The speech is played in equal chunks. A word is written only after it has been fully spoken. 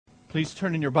Please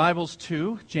turn in your Bibles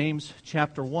to James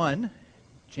chapter 1.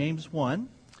 James 1.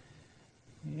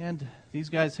 And these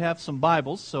guys have some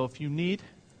Bibles, so if you need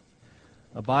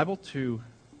a Bible to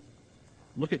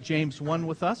look at James 1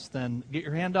 with us, then get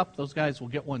your hand up. Those guys will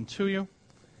get one to you.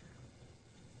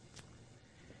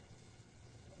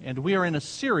 And we are in a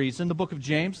series in the book of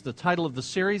James. The title of the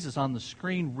series is on the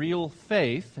screen, Real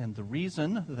Faith. And the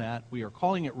reason that we are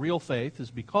calling it Real Faith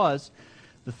is because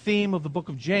the theme of the book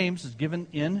of James is given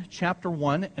in chapter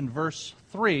 1 and verse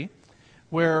 3,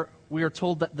 where we are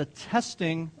told that the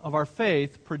testing of our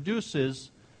faith produces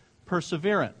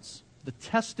perseverance. The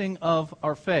testing of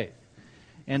our faith.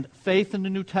 And faith in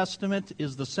the New Testament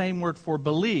is the same word for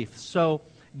belief. So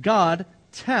God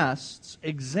tests,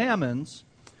 examines,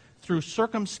 through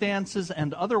circumstances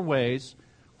and other ways,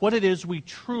 what it is we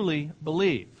truly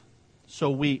believe.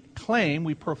 So we claim,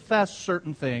 we profess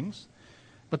certain things,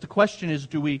 but the question is,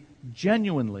 do we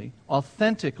genuinely,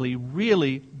 authentically,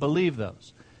 really believe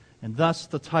those? And thus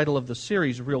the title of the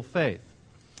series, Real Faith.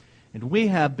 And we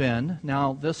have been,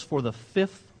 now this for the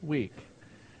 5th week,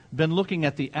 been looking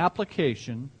at the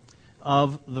application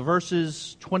of the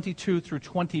verses 22 through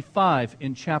 25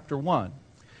 in chapter 1,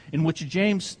 in which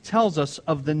James tells us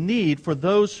of the need for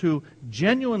those who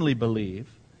genuinely believe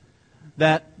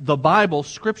that the Bible,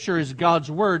 Scripture, is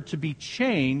God's Word, to be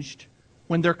changed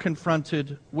when they're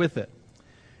confronted with it.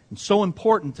 And so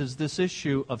important is this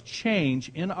issue of change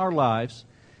in our lives,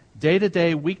 day to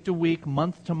day, week to week,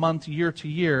 month to month, year to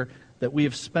year, that we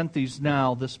have spent this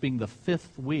being the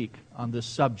 5th week on this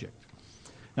subject.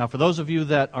 Now, for those of you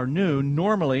that are new,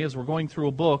 normally, as we're going through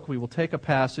a book, we will take a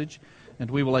passage and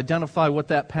we will identify what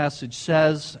that passage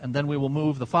says, and then we will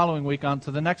move the following week on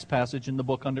to the next passage in the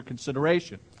book under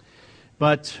consideration.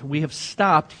 But we have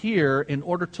stopped here in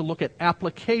order to look at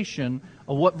application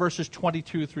of what verses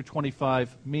 22 through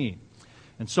 25 mean.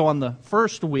 And so on the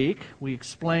first week, we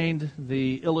explained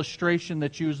the illustration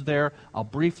that's used there. I'll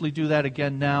briefly do that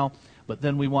again now, but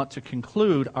then we want to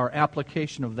conclude our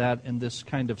application of that in this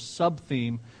kind of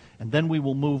sub-theme, and then we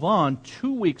will move on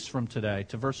 2 weeks from today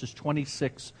to verses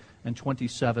 26 and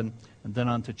 27, and then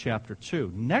on to chapter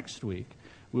 2. Next week,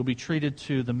 we'll be treated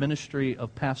to the ministry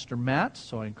of Pastor Matt,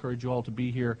 so I encourage you all to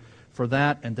be here for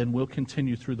that, and then we'll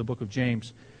continue through the book of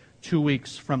James 2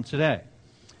 weeks from today.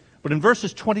 But in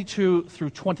verses 22 through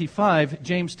 25,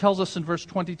 James tells us in verse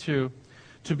 22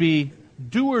 to be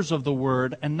doers of the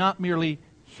word and not merely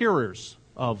hearers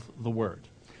of the word.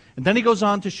 And then he goes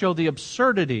on to show the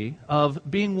absurdity of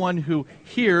being one who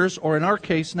hears, or in our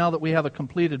case, now that we have a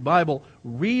completed Bible,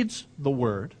 reads the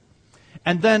word,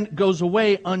 and then goes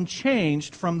away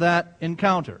unchanged from that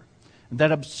encounter. And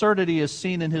that absurdity is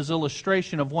seen in his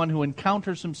illustration of one who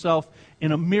encounters himself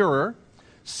in a mirror,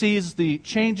 sees the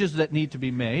changes that need to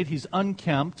be made. He's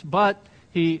unkempt, but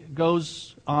he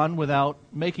goes on without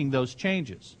making those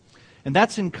changes. And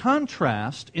that's in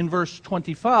contrast, in verse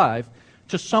 25,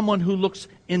 to someone who looks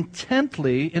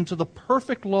intently into the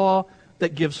perfect law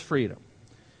that gives freedom.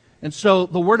 And so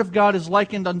the Word of God is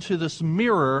likened unto this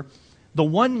mirror. The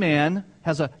one man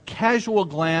has a casual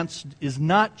glance, is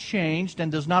not changed,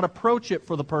 and does not approach it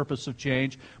for the purpose of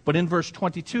change. But in verse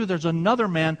 22, there's another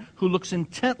man who looks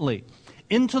intently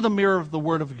into the mirror of the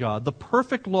Word of God, the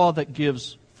perfect law that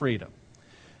gives freedom.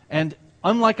 And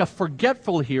unlike a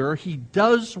forgetful hearer, he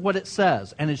does what it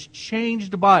says and is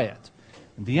changed by it.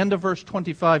 And the end of verse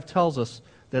 25 tells us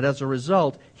that as a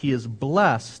result, he is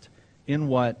blessed in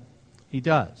what he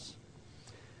does.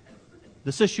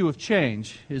 This issue of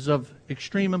change is of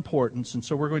extreme importance, and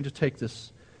so we're going to take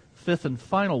this 5th and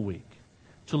final week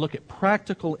to look at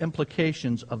practical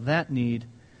implications of that need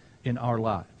in our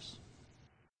lives.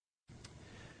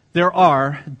 There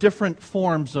are different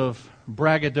forms of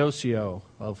braggadocio,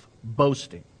 of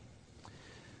boasting.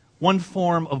 One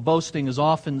form of boasting is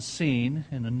often seen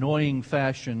in annoying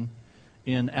fashion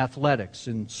in athletics,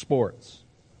 in sports.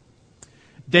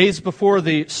 Days before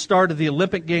the start of the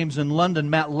Olympic Games in London,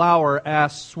 Matt Lauer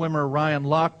asked swimmer Ryan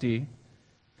Lochte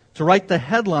to write the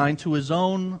headline to his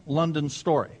own London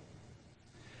story.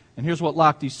 And here's what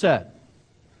Lochte said: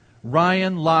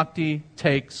 Ryan Lochte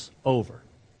takes over.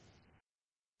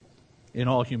 In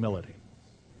all humility.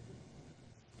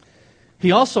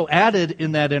 He also added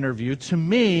in that interview, to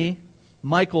me,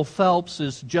 Michael Phelps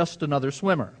is just another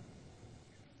swimmer.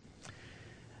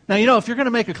 Now, if you're going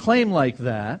to make a claim like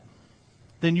that,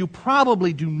 then you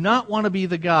probably do not want to be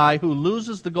the guy who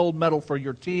loses the gold medal for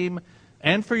your team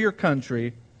and for your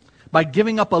country by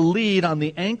giving up a lead on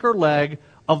the anchor leg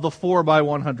of the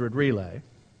 4x100 relay.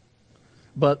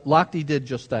 But Lochte did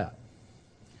just that.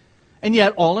 And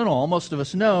yet, all in all, most of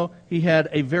us know he had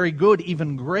a very good,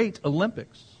 even great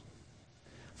Olympics.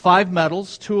 5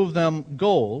 medals, 2 of them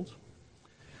gold.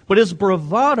 But his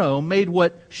bravado made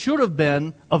what should have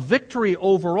been a victory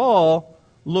overall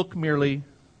look merely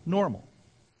normal.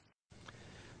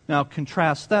 Now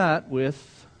contrast that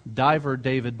with diver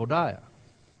David Bodiah,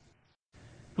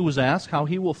 who was asked how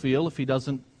he will feel if he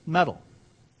doesn't medal.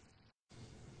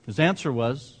 His answer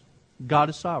was, God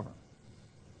is sovereign,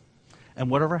 and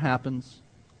whatever happens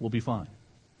will be fine.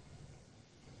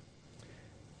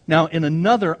 Now, in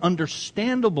another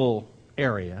understandable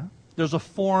area, there's a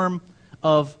form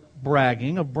of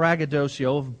bragging, of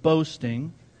braggadocio, of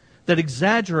boasting, that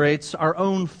exaggerates our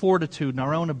own fortitude and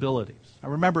our own abilities. I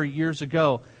remember years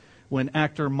ago when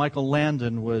actor Michael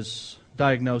Landon was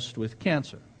diagnosed with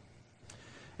cancer,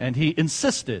 and he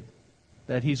insisted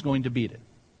that he's going to beat it.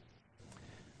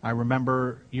 I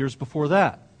remember years before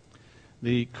that,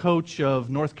 the coach of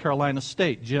North Carolina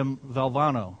State, Jim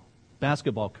Valvano,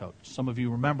 basketball coach. Some of you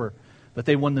remember that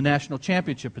they won the national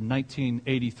championship in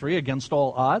 1983 against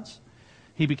all odds.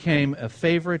 He became a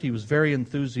favorite. He was very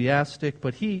enthusiastic,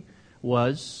 but he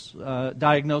was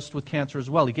diagnosed with cancer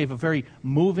as well. He gave a very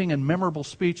moving and memorable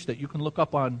speech that you can look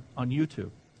up on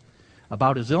YouTube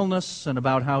about his illness and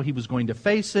about how he was going to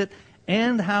face it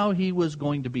and how he was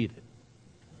going to beat it.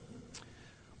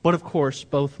 But of course,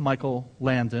 both Michael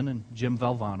Landon and Jim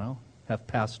Valvano have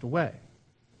passed away.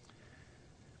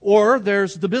 Or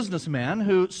there's the businessman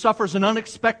who suffers an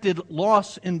unexpected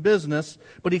loss in business,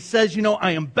 but he says,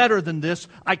 I am better than this.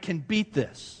 I can beat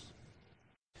this.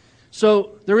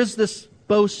 So there is this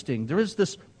boasting, there is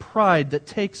this pride that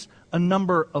takes a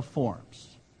number of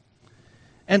forms.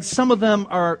 And some of them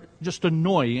are just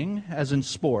annoying, as in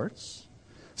sports.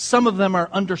 Some of them are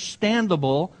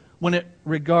understandable when it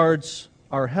regards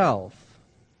our health.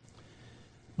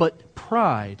 But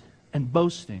pride and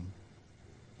boasting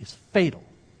is fatal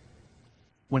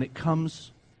when it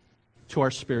comes to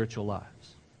our spiritual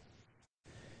lives.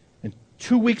 And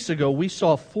 2 weeks ago, we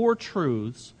saw 4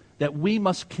 truths that we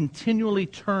must continually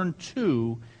turn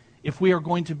to if we are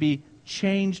going to be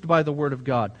changed by the Word of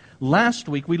God. Last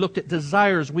week, we looked at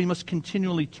desires we must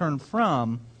continually turn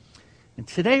from. And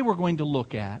today, we're going to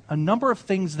look at a number of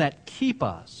things that keep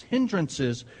us,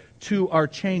 hindrances to our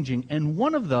changing. And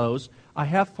one of those I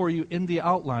have for you in the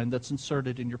outline that's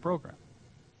inserted in your program.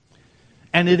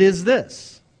 And it is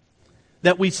this,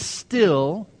 that we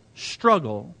still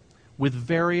struggle with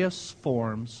various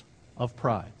forms of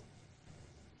pride.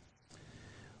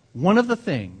 One of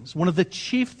the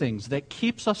chief things that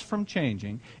keeps us from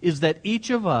changing is that each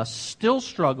of us still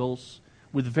struggles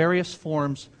with various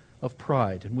forms of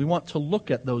pride. And we want to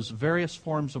look at those various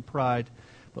forms of pride,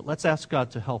 but let's ask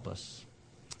God to help us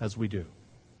as we do.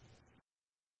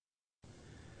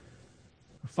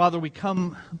 Father, we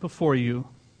come before you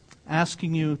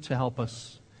asking you to help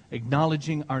us,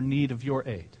 acknowledging our need of your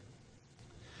aid.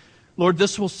 Lord,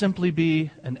 this will simply be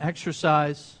an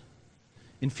exercise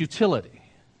in futility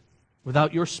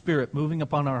without your Spirit moving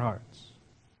upon our hearts.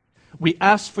 We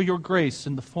ask for your grace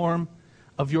in the form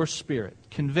of your Spirit,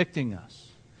 convicting us,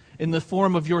 in the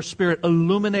form of your Spirit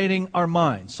illuminating our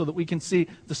minds so that we can see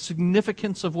the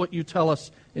significance of what you tell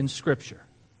us in Scripture.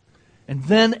 And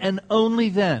then and only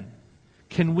then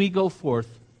can we go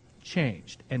forth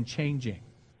changed and changing.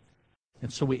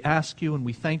 And so we ask you and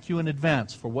we thank you in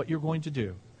advance for what you're going to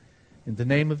do. In the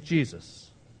name of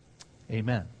Jesus,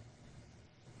 amen.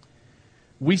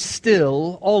 We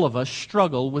still, all of us,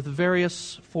 struggle with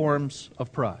various forms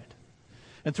of pride.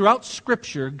 And throughout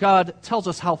Scripture, God tells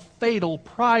us how fatal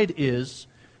pride is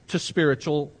to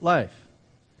spiritual life.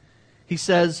 He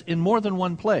says in more than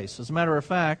one place, as a matter of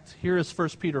fact, here is 1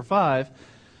 Peter 5,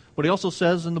 but he also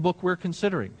says in the book we're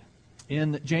considering,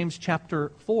 in James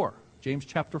chapter 4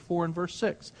 and verse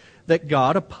 6, that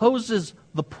God opposes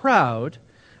the proud,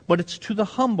 but it's to the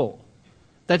humble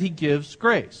that he gives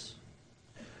grace.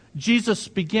 Jesus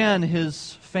began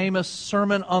his famous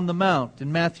Sermon on the Mount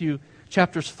in Matthew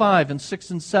chapters 5 and 6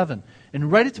 and 7. And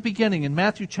right at the beginning, in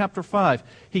Matthew chapter 5,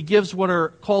 he gives what are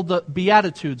called the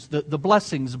Beatitudes, the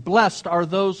blessings. Blessed are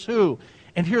those who.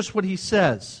 And here's what he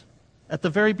says at the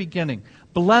very beginning.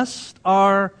 Blessed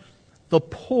are the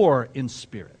poor in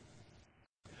spirit,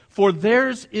 for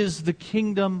theirs is the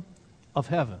kingdom of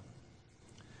heaven.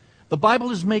 The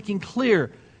Bible is making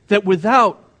clear that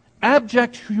without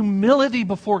abject humility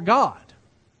before God,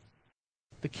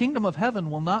 the kingdom of heaven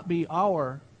will not be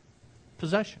our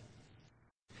possession.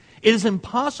 It is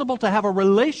impossible to have a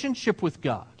relationship with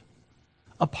God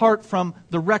apart from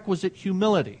the requisite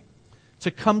humility, to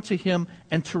come to Him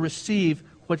and to receive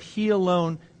what He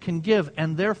alone can give.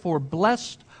 And therefore,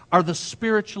 blessed are the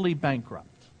spiritually bankrupt.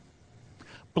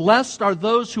 Blessed are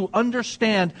those who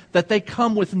understand that they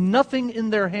come with nothing in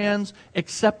their hands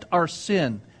except our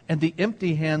sin and the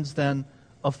empty hands then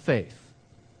of faith.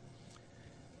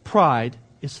 Pride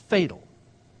is fatal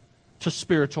to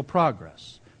spiritual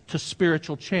progress, to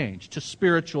spiritual change, to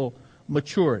spiritual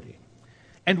maturity.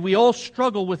 And we all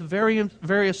struggle with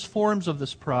various forms of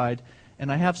this pride,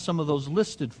 and I have some of those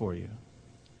listed for you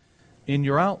in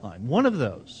your outline. One of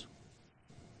those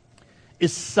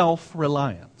is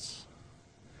self-reliance.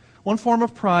 One form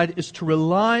of pride is to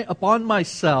rely upon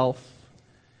myself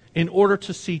in order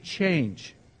to see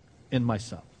change in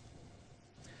myself.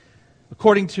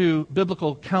 According to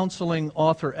biblical counseling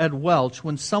author Ed Welch,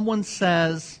 when someone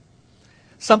says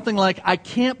something like, "I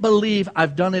can't believe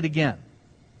I've done it again,"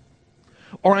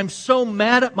 or "I'm so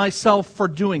mad at myself for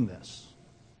doing this,"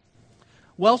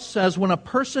 Welch says when a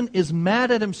person is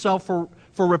mad at himself for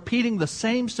repeating the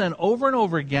same sin over and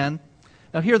over again,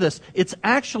 now hear this, it's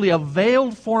actually a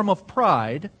veiled form of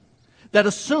pride that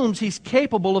assumes he's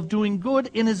capable of doing good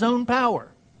in his own power.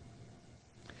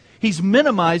 He's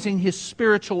minimizing his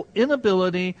spiritual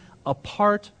inability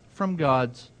apart from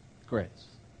God's grace.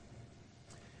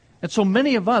 And so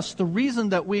many of us, the reason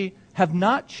that we have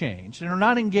not changed and are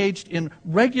not engaged in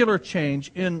regular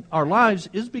change in our lives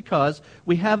is because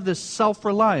we have this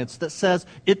self-reliance that says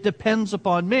it depends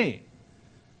upon me.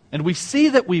 And we see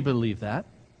that we believe that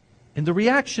in the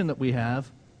reaction that we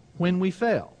have when we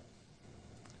fail.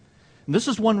 And this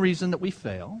is one reason that we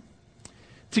fail,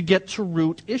 to get to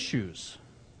root issues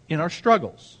in our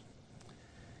struggles.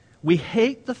 We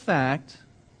hate the fact,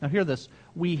 now hear this,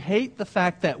 we hate the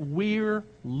fact that we're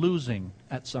losing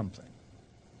at something.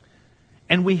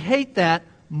 And we hate that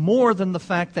more than the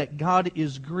fact that God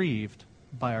is grieved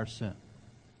by our sin.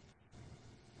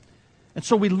 And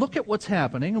so we look at what's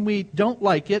happening and we don't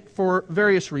like it for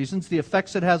various reasons. The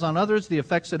effects it has on others, the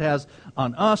effects it has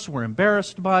on us. We're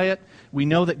embarrassed by it. We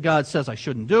know that God says I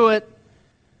shouldn't do it.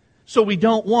 So we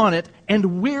don't want it,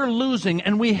 and we're losing,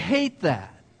 and we hate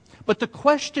that. But the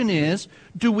question is,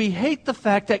 do we hate the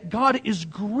fact that God is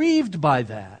grieved by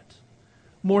that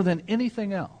more than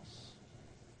anything else?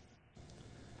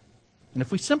 And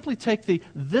if we simply take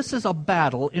this is a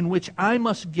battle in which I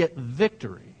must get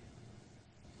victory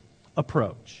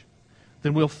approach,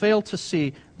 then we'll fail to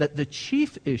see that the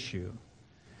chief issue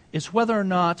is whether or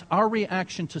not our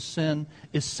reaction to sin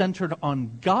is centered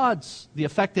on the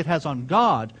effect it has on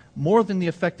God, more than the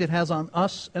effect it has on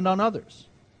us and on others.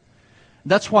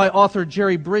 That's why author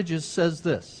Jerry Bridges says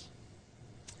this: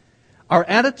 our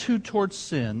attitude towards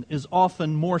sin is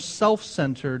often more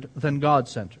self-centered than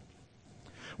God-centered.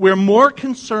 We're more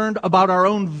concerned about our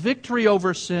own victory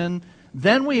over sin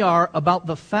than we are about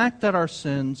the fact that our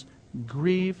sins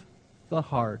grieve the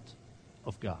heart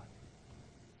of God.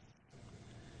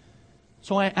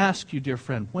 So I ask you, dear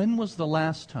friend, when was the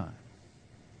last time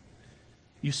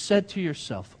you said to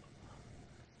yourself,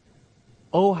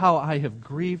 "Oh, how I have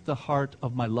grieved the heart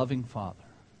of my loving Father.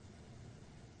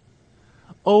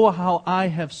 Oh, how I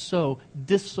have so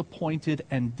disappointed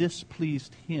and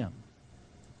displeased Him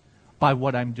by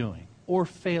what I'm doing or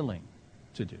failing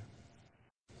to do."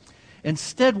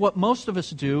 Instead, what most of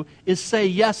us do is say,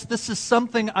 yes, this is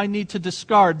something I need to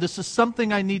discard. This is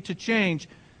something I need to change.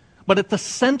 But at the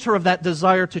center of that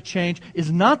desire to change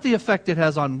is not the effect it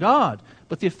has on God,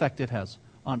 but the effect it has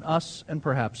on us and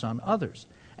perhaps on others.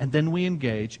 And then we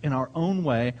engage in our own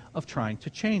way of trying to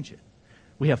change it.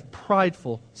 We have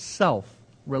prideful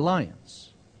self-reliance.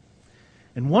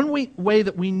 And one way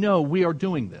that we know we are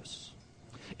doing this,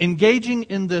 engaging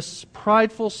in this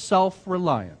prideful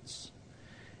self-reliance,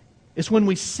 is when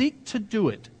we seek to do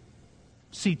it,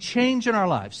 see change in our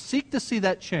lives, seek to see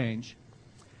that change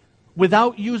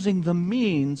without using the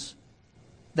means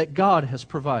that God has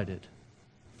provided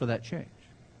for that change.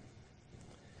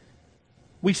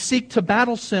 We seek to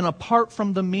battle sin apart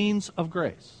from the means of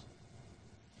grace.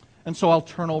 And so I'll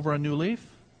turn over a new leaf.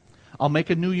 I'll make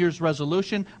a New Year's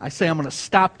resolution. I say I'm going to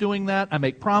stop doing that. I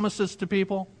make promises to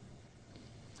people.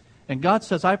 And God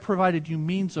says, I provided you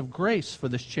means of grace for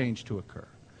this change to occur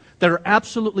that are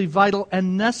absolutely vital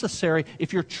and necessary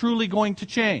if you're truly going to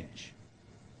change.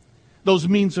 Those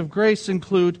means of grace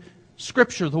include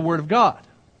Scripture, the Word of God.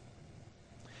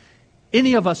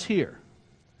 Any of us here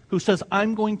who says,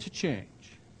 I'm going to change,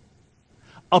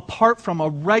 apart from a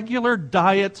regular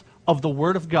diet of the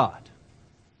Word of God,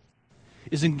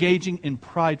 is engaging in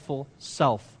prideful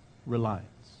self-reliance.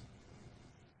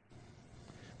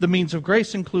 The means of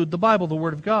grace include the Bible, the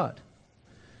Word of God,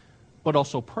 but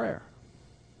also prayer.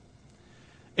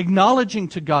 Acknowledging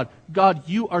to God, God,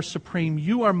 you are supreme,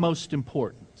 you are most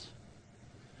important.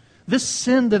 This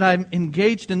sin that I'm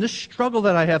engaged in, this struggle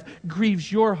that I have,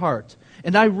 grieves your heart.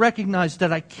 And I recognize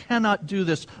that I cannot do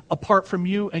this apart from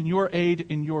you and your aid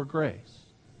and your grace.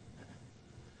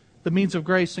 The means of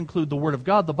grace include the Word of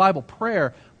God, the Bible,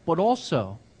 prayer, but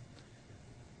also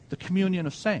the communion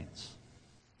of saints.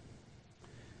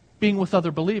 Being with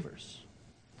other believers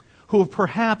who have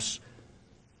perhaps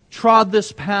trod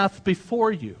this path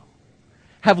before you,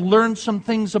 have learned some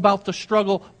things about the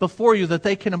struggle before you that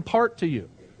they can impart to you.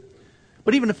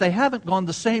 But even if they haven't gone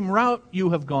the same route you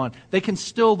have gone, they can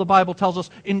still, the Bible tells us,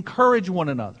 encourage one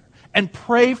another and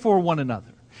pray for one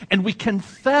another. And we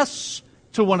confess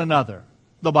to one another,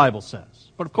 the Bible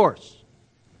says. But of course,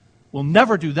 we'll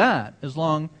never do that as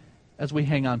long as we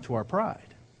hang on to our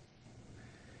pride.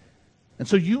 And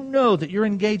so you know that you're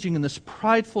engaging in this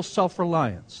prideful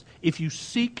self-reliance if you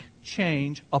seek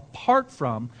change apart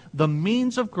from the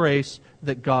means of grace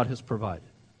that God has provided.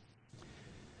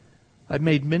 I've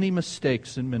made many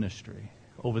mistakes in ministry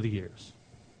over the years.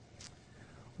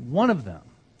 One of them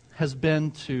has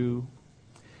been to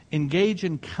engage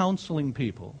in counseling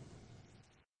people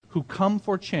who come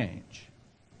for change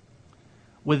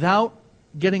without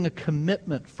getting a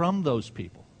commitment from those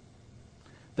people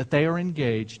that they are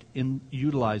engaged in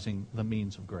utilizing the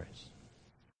means of grace.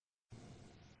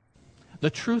 The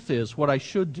truth is, what I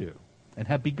should do, and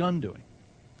have begun doing,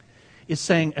 is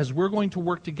saying, as we're going to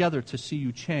work together to see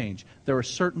you change, there are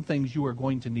certain things you are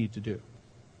going to need to do.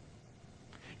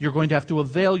 You're going to have to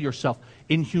avail yourself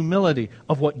in humility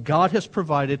of what God has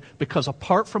provided, because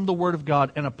apart from the Word of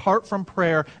God and apart from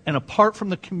prayer and apart from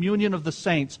the communion of the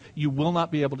saints, you will not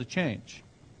be able to change.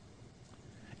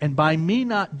 And by me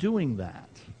not doing that,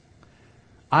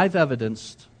 I've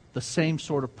evidenced the same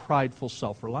sort of prideful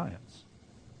self-reliance.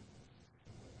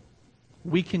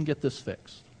 We can get this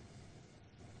fixed.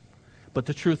 But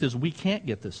the truth is, we can't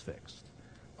get this fixed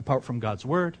apart from God's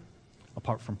Word,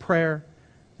 apart from prayer,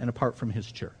 and apart from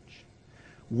His church.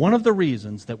 One of the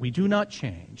reasons that we do not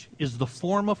change is the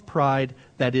form of pride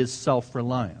that is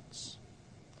self-reliance.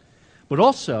 But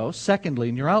also, secondly,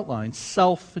 in your outline,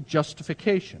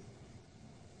 self-justification.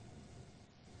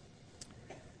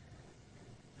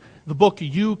 The book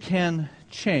You Can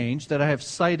Change, that I have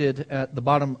cited at the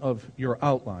bottom of your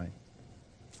outline,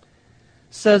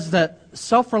 says that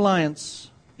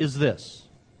self-reliance is this.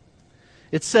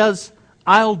 It says,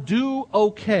 I'll do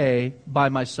okay by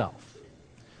myself.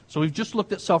 So we've just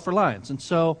looked at self-reliance. And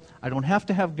so I don't have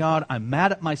to have God. I'm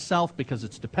mad at myself because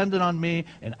it's dependent on me,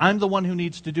 and I'm the one who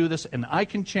needs to do this, and I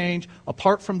can change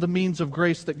apart from the means of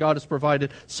grace that God has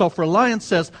provided. Self-reliance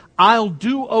says, I'll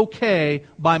do okay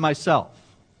by myself.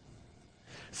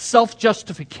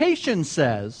 Self-justification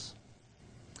says,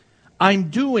 I'm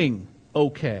doing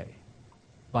okay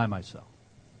by myself.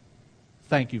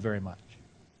 Thank you very much.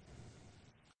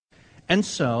 And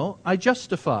so I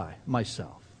justify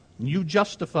myself. You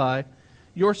justify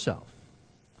yourself.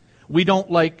 We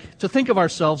don't like to think of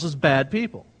ourselves as bad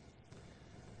people.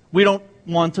 We don't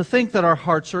want to think that our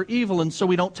hearts are evil, and so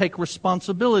we don't take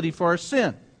responsibility for our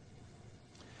sin.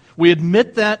 We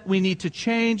admit that we need to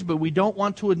change, but we don't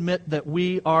want to admit that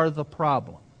we are the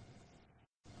problem.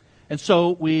 And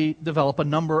so we develop a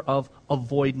number of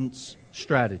avoidance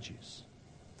strategies.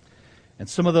 And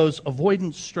some of those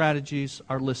avoidance strategies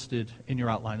are listed in your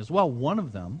outline as well. One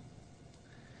of them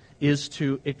is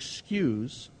to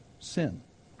excuse sin.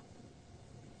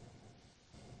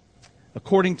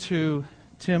 According to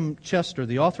Tim Chester,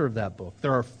 the author of that book,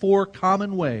 there are 4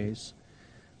 common ways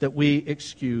that we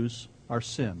excuse our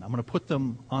sin. I'm going to put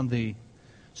them on the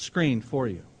screen for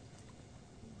you.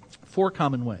 4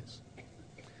 common ways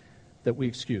that we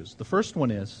excuse. The first one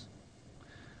is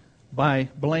by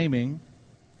blaming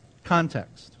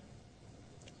context.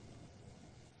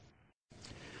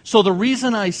 So the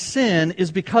reason I sin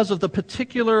is because of the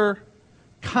particular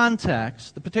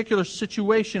context, the particular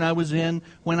situation I was in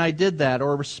when I did that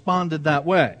or responded that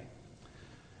way.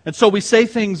 And so we say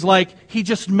things like, he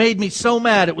just made me so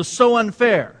mad, it was so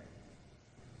unfair.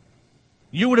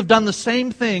 You would have done the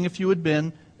same thing if you had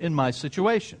been in my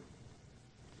situation.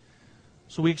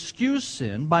 So we excuse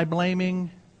sin by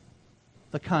blaming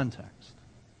the context.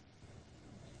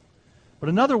 But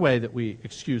another way that we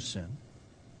excuse sin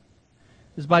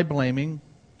is by blaming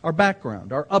our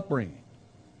background, our upbringing.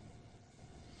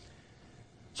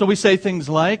 So we say things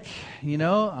like,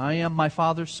 I am my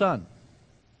father's son,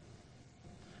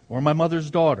 or my mother's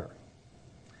daughter.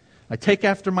 I take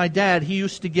after my dad. He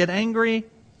used to get angry.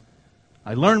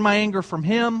 I learned my anger from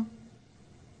him.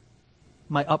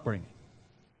 My upbringing.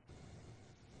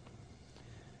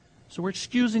 So we're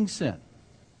excusing sin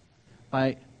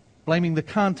by blaming the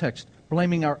context,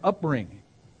 blaming our upbringing,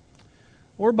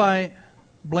 or by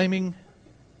blaming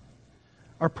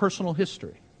our personal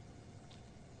history.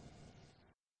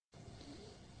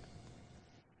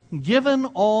 Given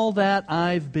all that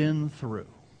I've been through,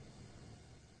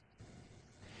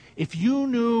 if you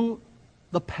knew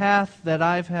the path that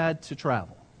I've had to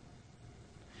travel,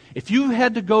 if you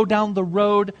had to go down the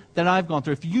road that I've gone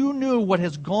through, if you knew what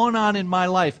has gone on in my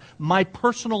life, my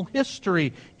personal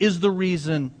history is the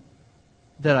reason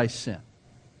that I sin.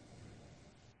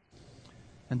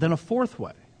 And then a fourth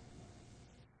way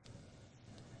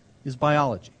is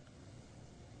biology.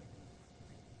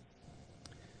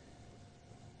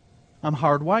 I'm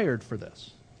hardwired for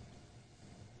this.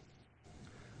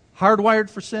 Hardwired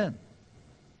for sin.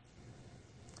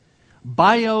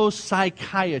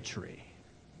 Biopsychiatry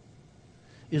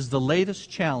is the latest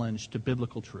challenge to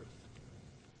biblical truth.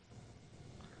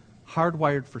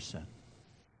 Hardwired for sin.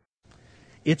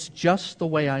 It's just the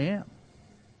way I am.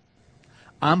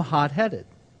 I'm hot-headed.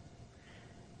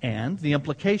 And the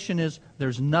implication is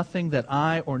there's nothing that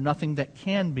I or nothing that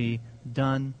can be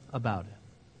done about it.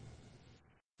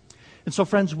 And so,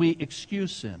 friends, we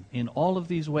excuse sin in all of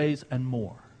these ways and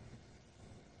more.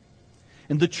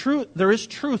 And there is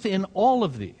truth in all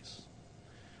of these.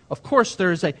 Of course,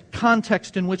 there is a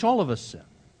context in which all of us sin.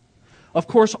 Of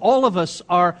course, all of us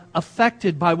are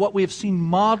affected by what we have seen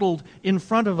modeled in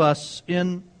front of us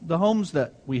in the homes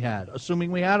that we had,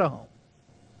 assuming we had a home.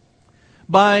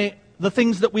 By the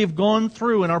things that we've gone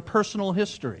through in our personal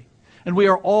history. And we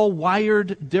are all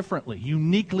wired differently,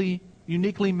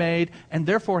 uniquely made, and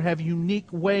therefore have unique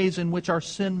ways in which our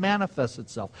sin manifests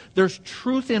itself. There's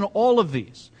truth in all of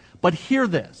these. But hear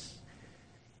this.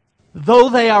 Though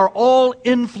they are all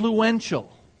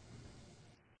influential,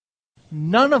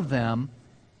 none of them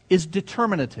is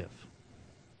determinative.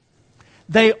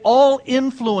 They all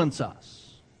influence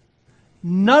us.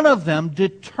 None of them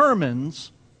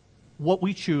determines what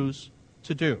we choose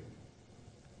to do.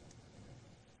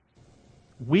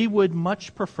 We would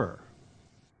much prefer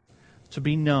to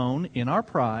be known in our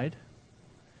pride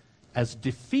as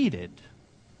defeated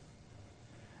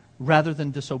rather than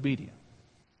disobedient.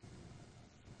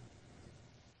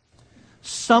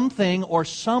 Something or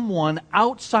someone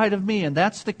outside of me, and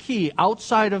that's the key,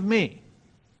 outside of me,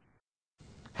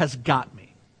 has got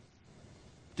me,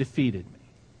 defeated me.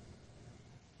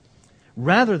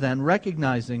 Rather than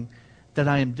recognizing that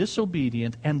I am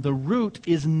disobedient and the root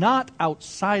is not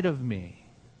outside of me,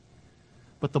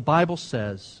 but the Bible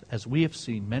says, as we have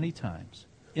seen many times,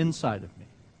 inside of me.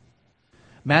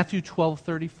 Matthew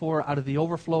 12:34, out of the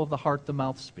overflow of the heart the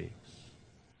mouth speaks.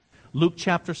 Luke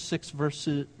chapter 6,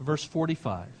 verse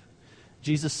 45.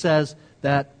 Jesus says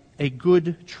that a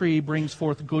good tree brings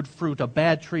forth good fruit. A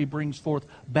bad tree brings forth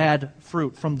bad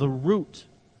fruit from the root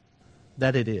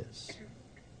that it is.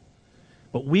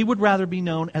 But we would rather be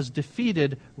known as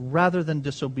defeated rather than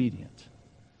disobedient.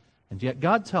 And yet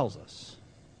God tells us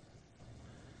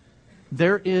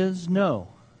there is no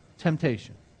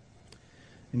temptation.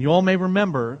 And you all may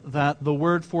remember that the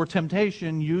word for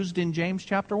temptation used in James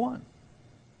chapter 1.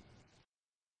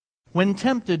 When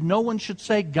tempted, no one should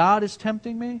say, God is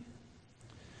tempting me.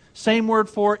 Same word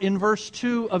for in verse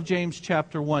 2 of James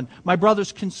chapter 1. My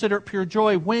brothers, consider it pure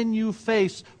joy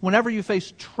whenever you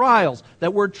face trials.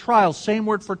 That word trials, same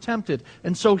word for tempted.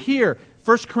 And so here,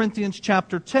 1 Corinthians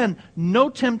chapter 10, no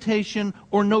temptation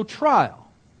or no trial.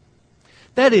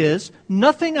 That is,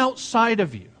 nothing outside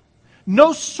of you,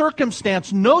 no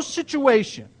circumstance, no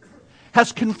situation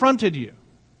has confronted you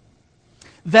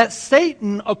that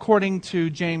Satan, according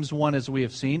to James 1, as we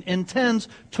have seen, intends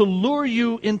to lure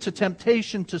you into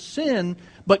temptation to sin,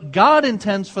 but God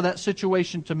intends for that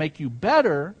situation to make you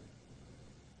better.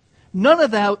 None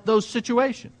of those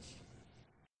situations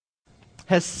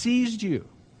has seized you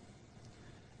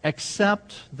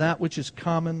except that which is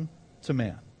common to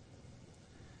man.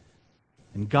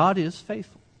 And God is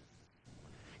faithful.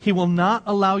 He will not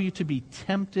allow you to be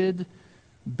tempted.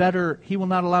 Better, He will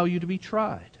not allow you to be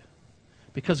tried.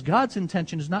 Because God's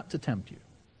intention is not to tempt you.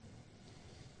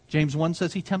 James 1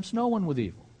 says He tempts no one with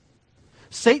evil.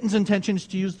 Satan's intention is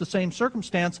to use the same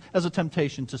circumstance as a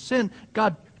temptation to sin.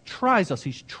 God tries us.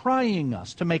 He's trying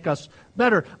us to make us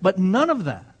better. But none of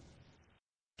that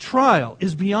trial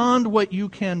is beyond what you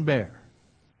can bear.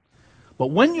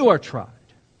 But when you are tried,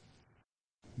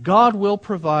 God will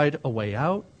provide a way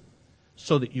out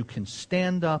so that you can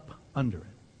stand up under it.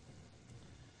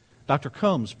 Dr.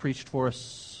 Combs preached for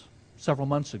us several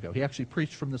months ago. He actually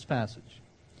preached from this passage.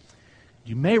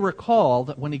 You may recall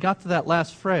that when he got to that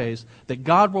last phrase, that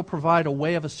God will provide a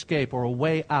way of escape or a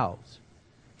way out,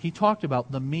 he talked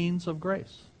about the means of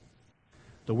grace,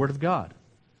 the Word of God,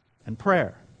 and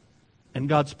prayer, and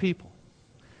God's people.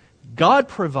 God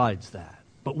provides that.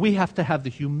 But we have to have the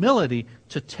humility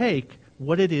to take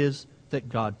what it is that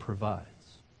God provides.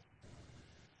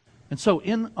 And so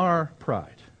in our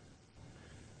pride,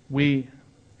 we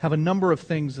have a number of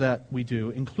things that we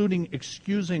do, including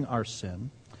excusing our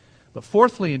sin. But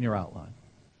fourthly, in your outline,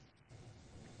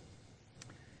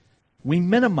 we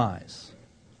minimize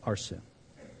our sin.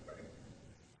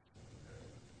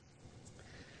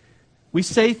 We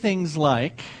say things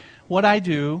like, what I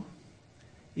do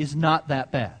is not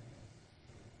that bad.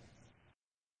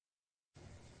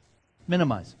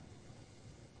 Minimize it.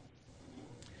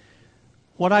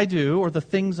 What I do, or the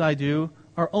things I do,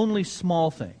 are only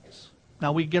small things.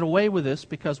 Now, we get away with this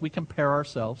because we compare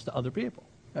ourselves to other people.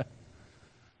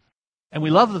 And we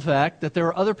love the fact that there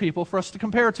are other people for us to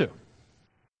compare to.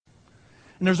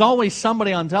 And there's always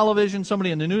somebody on television,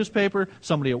 somebody in the newspaper,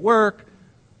 somebody at work,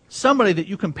 somebody that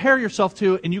you compare yourself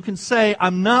to, and you can say,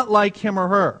 I'm not like him or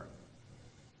her.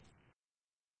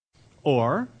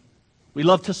 Or, we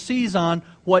love to seize on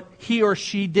what he or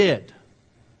she did.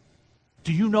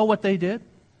 Do you know what they did?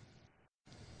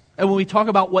 And when we talk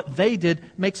about what they did,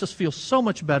 it makes us feel so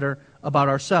much better about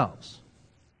ourselves.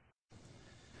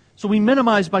 So we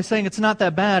minimize by saying it's not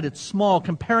that bad, it's small,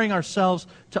 comparing ourselves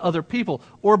to other people,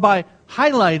 or by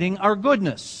highlighting our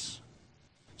goodness,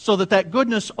 so that that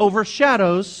goodness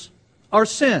overshadows our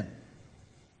sin.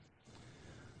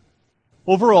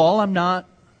 Overall, I'm not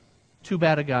too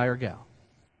bad a guy or gal.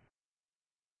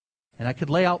 And I could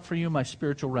lay out for you my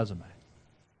spiritual resume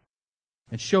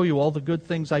and show you all the good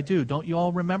things I do. Don't you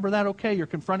all remember that? Okay, you're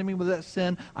confronting me with that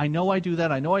sin. I know I do that.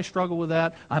 I know I struggle with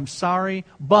that. I'm sorry.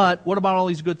 But what about all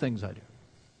these good things I do?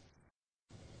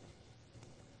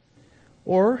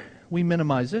 Or we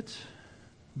minimize it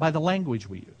by the language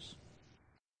we use.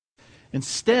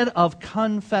 Instead of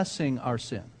confessing our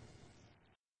sin.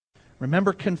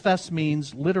 Remember, confess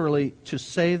means literally to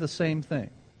say the same thing.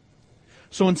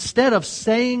 So instead of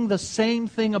saying the same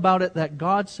thing about it that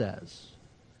God says,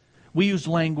 we use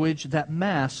language that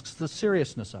masks the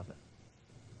seriousness of it.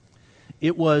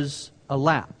 It was a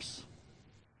lapse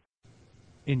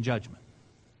in judgment.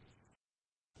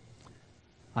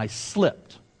 I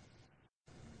slipped.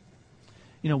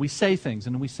 You know, we say things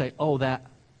and we say, oh,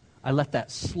 I let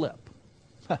that slip.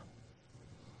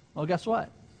 Well, guess what?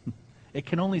 It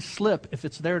can only slip if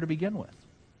it's there to begin with.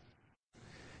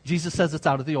 Jesus says it's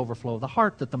out of the overflow of the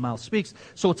heart that the mouth speaks.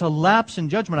 So it's a lapse in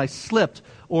judgment. I slipped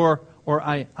or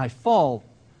I fall.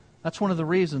 That's one of the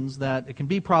reasons that it can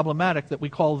be problematic that we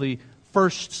call the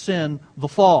first sin the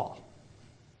fall.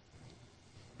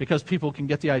 Because people can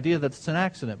get the idea that it's an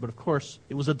accident. But of course,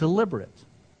 it was a deliberate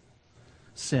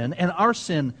sin. And our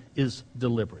sin is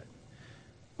deliberate.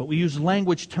 But we use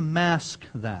language to mask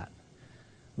that.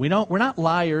 We're not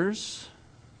liars.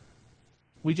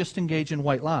 We just engage in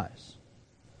white lies.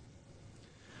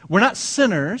 We're not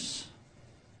sinners.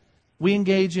 We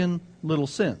engage in little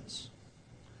sins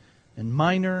and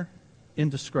minor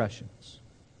indiscretions.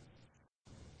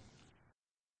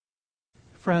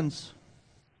 Friends,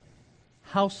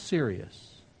 how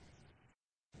serious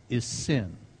is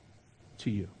sin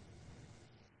to you?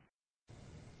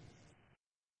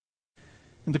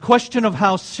 And the question of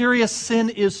how serious sin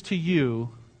is to you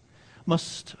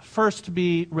must first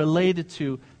be related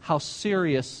to how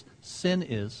serious sin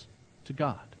is to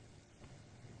God.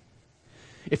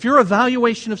 If your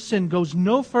evaluation of sin goes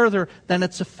no further than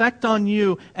its effect on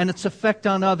you and its effect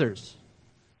on others,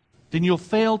 then you'll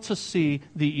fail to see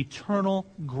the eternal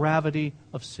gravity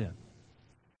of sin.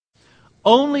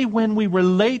 Only when we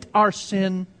relate our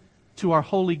sin to our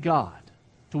holy God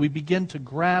do we begin to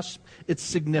grasp its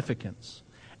significance.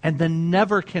 And then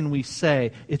never can we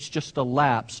say it's just a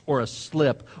lapse or a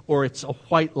slip or it's a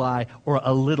white lie or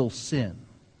a little sin.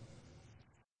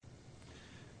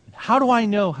 How do I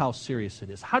know how serious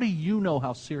it is? How do you know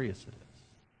how serious it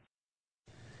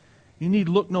is? You need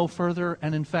look no further,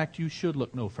 and in fact you should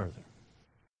look no further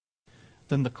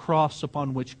than the cross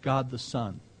upon which God the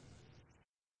Son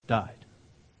died.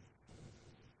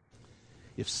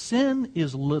 If sin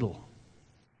is little,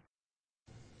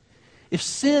 if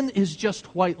sin is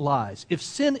just white lies, if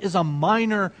sin is a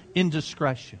minor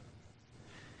indiscretion,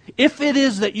 if it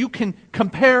is that you can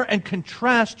compare and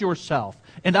contrast yourself,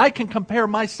 and I can compare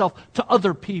myself to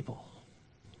other people,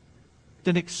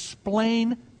 then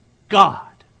explain God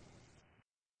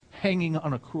hanging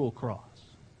on a cruel cross.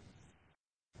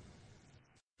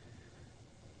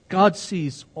 God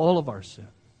sees all of our sin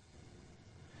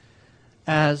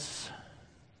as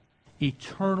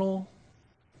eternal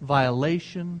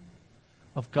violation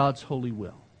of God's holy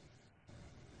will,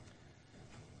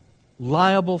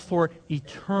 liable for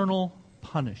eternal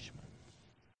punishment.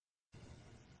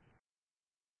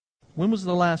 When was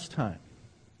the last time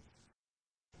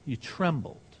you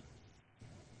trembled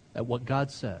at what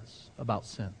God says about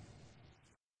sin.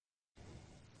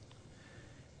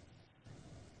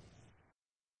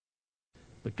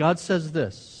 But God says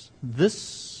this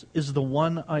is the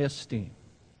one I esteem.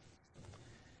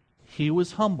 He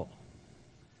was humble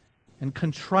and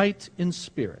contrite in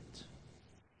spirit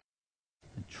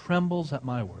and trembles at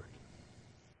my word.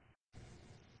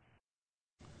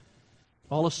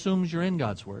 It all assumes you're in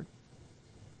God's word.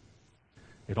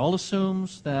 It all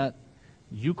assumes that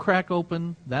you crack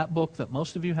open that book that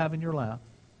most of you have in your lap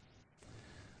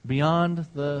beyond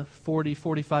the 40,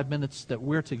 45 minutes that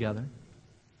we're together,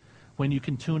 when you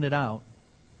can tune it out.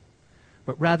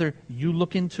 But rather, you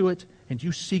look into it and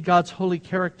you see God's holy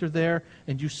character there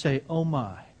and you say, oh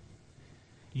my.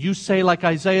 You say like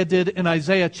Isaiah did in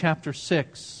Isaiah chapter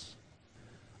 6,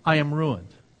 I am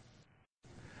ruined.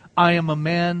 I am a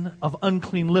man of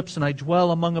unclean lips and I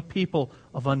dwell among a people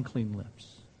of unclean lips.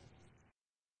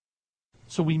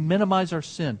 So we minimize our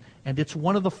sin, and it's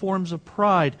one of the forms of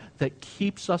pride that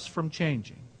keeps us from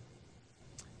changing.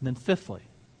 And then fifthly,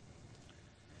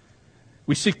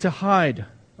 we seek to hide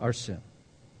our sin.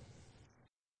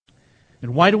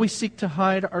 And why do we seek to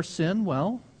hide our sin?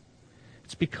 Well,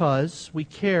 it's because we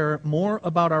care more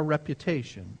about our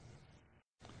reputation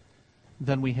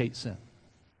than we hate sin.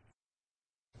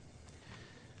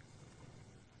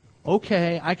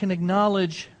 Okay, I can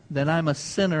acknowledge that I'm a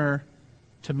sinner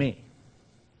to me.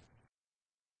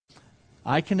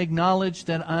 I can acknowledge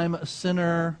that I'm a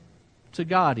sinner to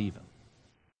God even.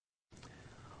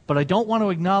 But I don't want to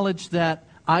acknowledge that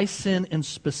I sin in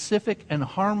specific and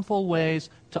harmful ways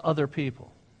to other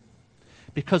people.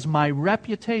 Because my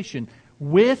reputation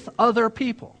with other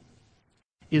people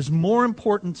is more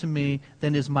important to me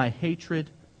than is my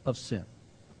hatred of sin.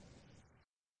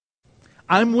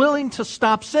 I'm willing to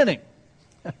stop sinning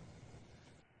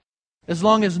as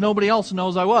long as nobody else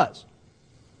knows I was.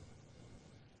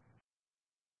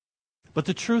 But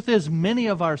the truth is, many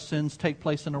of our sins take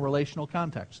place in a relational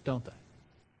context, don't they?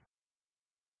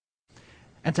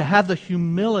 And to have the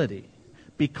humility,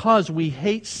 because we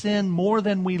hate sin more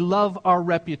than we love our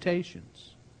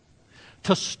reputations,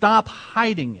 to stop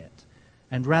hiding it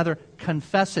and rather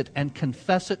confess it, and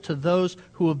confess it to those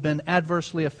who have been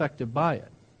adversely affected by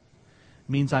it,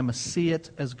 means I must see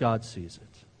it as God sees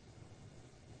it.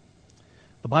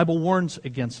 The Bible warns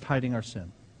against hiding our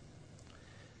sin.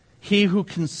 He who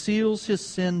conceals his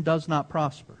sin does not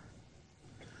prosper,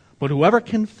 but whoever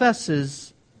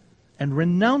confesses and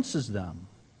renounces them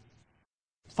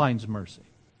finds mercy.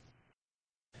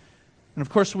 And of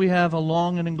course, we have a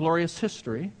long and inglorious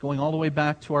history, going all the way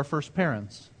back to our first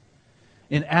parents,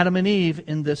 in Adam and Eve,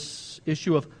 in this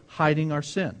issue of hiding our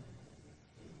sin.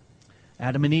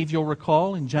 Adam and Eve, you'll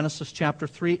recall, in Genesis chapter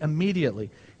 3, immediately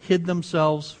hid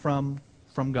themselves from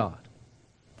God.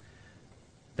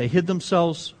 They hid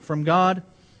themselves from God,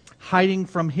 hiding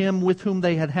from Him with whom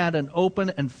they had an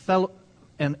open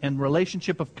and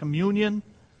relationship of communion.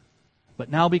 But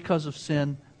now because of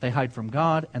sin, they hide from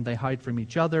God and they hide from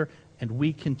each other, and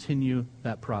we continue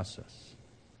that process.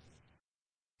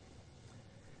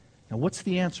 Now what's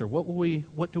the answer? What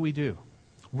do we do?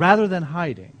 Rather than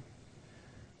hiding,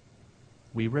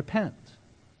 we repent.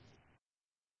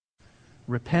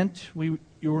 Repent, you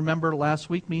remember last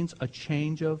week, means a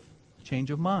change of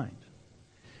mind.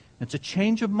 It's a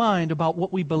change of mind about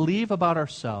what we believe about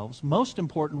ourselves. Most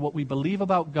important, what we believe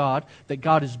about God, that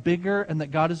God is bigger and that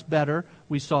God is better,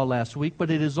 we saw last week. But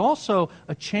it is also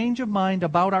a change of mind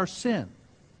about our sin.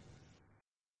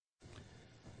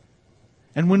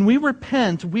 And when we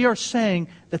repent, we are saying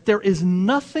that there is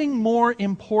nothing more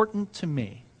important to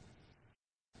me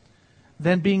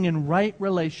than being in right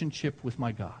relationship with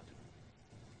my God.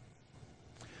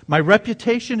 My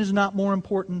reputation is not more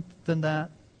important than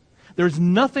that. There's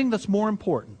nothing that's more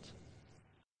important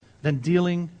than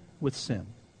dealing with sin.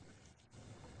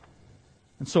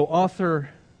 And so author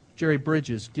Jerry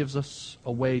Bridges gives us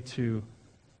a way to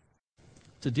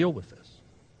deal with this.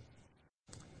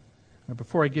 Now,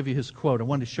 before I give you his quote, I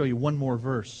want to show you one more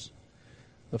verse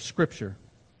of Scripture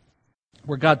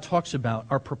where God talks about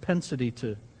our propensity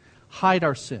to hide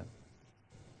our sin.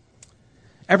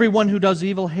 Everyone who does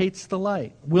evil hates the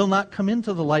light, will not come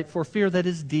into the light for fear that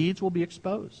his deeds will be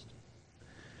exposed.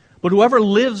 But whoever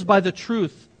lives by the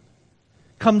truth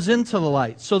comes into the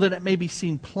light, so that it may be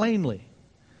seen plainly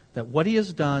that what he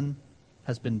has done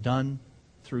has been done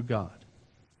through God.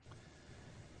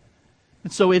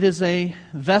 And so it is a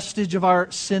vestige of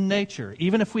our sin nature,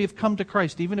 even if we have come to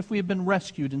Christ, even if we have been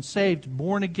rescued and saved,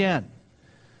 born again,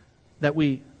 that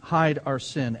we hide our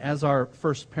sin as our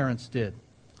first parents did.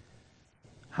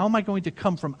 How am I going to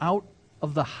come from out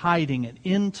of the hiding and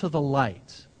into the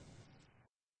light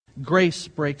Grace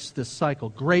breaks this cycle.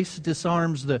 Grace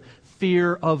disarms the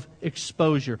fear of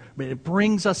exposure. It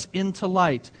brings us into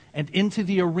light and into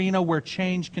the arena where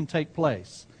change can take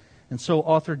place. And so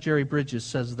author Jerry Bridges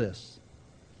says this: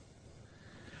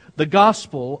 the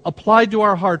gospel, applied to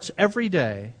our hearts every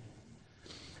day,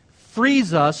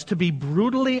 frees us to be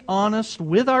brutally honest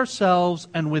with ourselves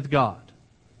and with God.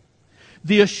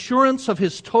 The assurance of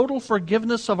His total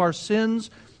forgiveness of our sins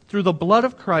through the blood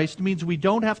of Christ means we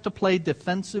don't have to play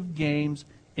defensive games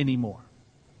anymore.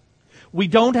 We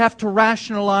don't have to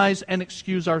rationalize and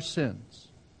excuse our sins.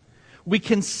 We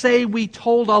can say we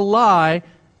told a lie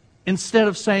instead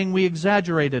of saying we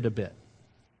exaggerated a bit.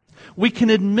 We can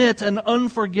admit an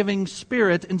unforgiving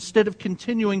spirit instead of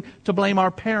continuing to blame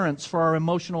our parents for our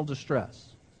emotional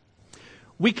distress.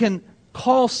 We can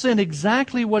call sin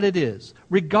exactly what it is,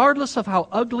 regardless of how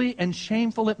ugly and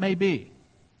shameful it may be,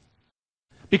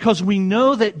 because we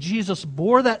know that Jesus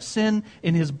bore that sin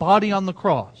in His body on the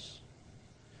cross.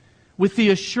 With the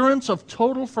assurance of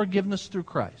total forgiveness through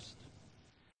Christ,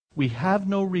 we have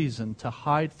no reason to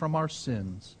hide from our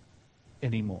sins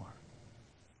anymore.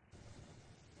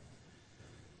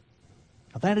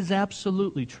 Now, that is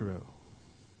absolutely true.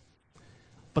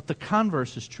 But the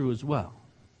converse is true as well.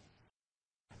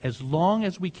 As long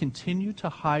as we continue to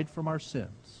hide from our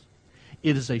sins,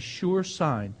 it is a sure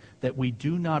sign that we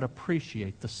do not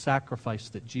appreciate the sacrifice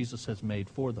that Jesus has made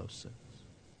for those sins.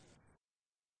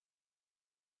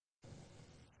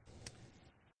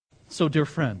 So, dear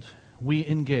friend, we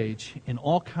engage in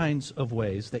all kinds of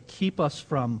ways that keep us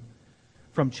from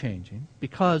changing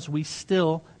because we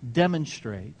still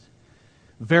demonstrate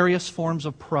various forms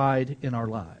of pride in our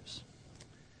lives.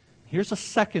 Here's a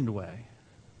second way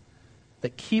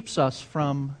that keeps us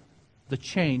from the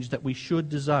change that we should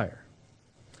desire.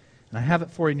 And I have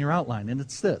it for you in your outline, and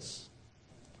it's this: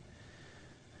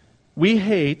 we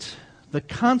hate the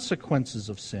consequences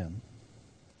of sin,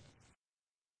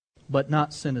 but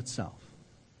not sin itself.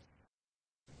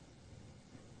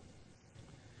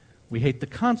 We hate the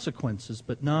consequences,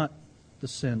 but not the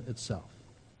sin itself.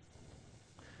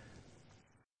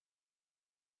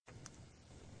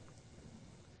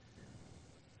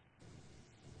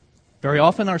 Very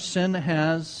often our sin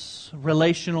has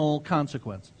relational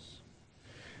consequences.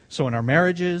 So in our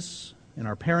marriages, in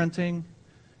our parenting,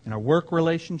 in our work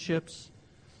relationships,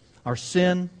 our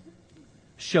sin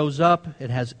shows up.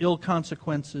 It has ill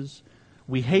consequences.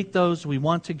 We hate those. We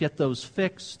want to get those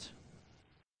fixed.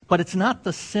 But it's not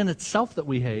the sin itself that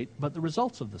we hate, but the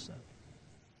results of the sin.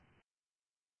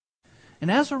 And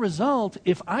as a result,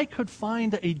 if I could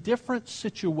find a different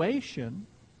situation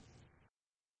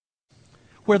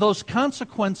where those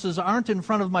consequences aren't in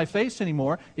front of my face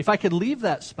anymore, if I could leave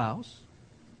that spouse,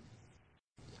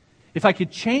 if I could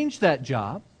change that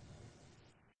job,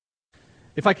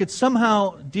 if I could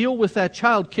somehow deal with that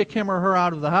child, kick him or her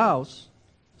out of the house,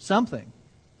 something,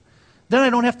 then I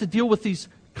don't have to deal with these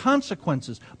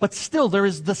consequences. But still, there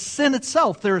is the sin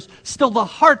itself. There is still the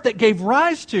heart that gave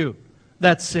rise to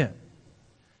that sin.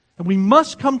 And we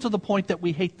must come to the point that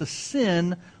we hate the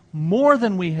sin more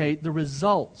than we hate the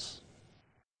results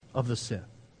of the sin.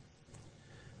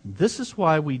 This is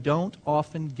why we don't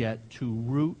often get to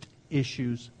root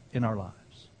issues in our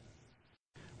lives.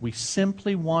 We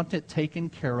simply want it taken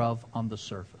care of on the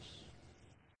surface.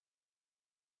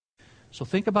 So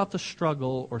think about the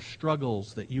struggle or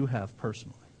struggles that you have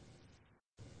personally.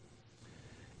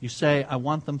 You say, I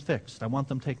want them fixed. I want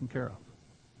them taken care of.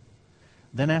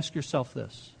 Then ask yourself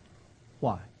this: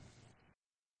 why?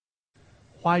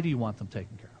 Why do you want them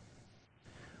taken care of?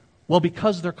 Well,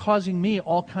 because they're causing me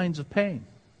all kinds of pain.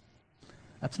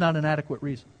 That's not an adequate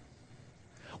reason.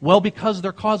 Well, because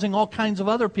they're causing all kinds of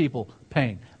other people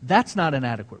pain. That's not an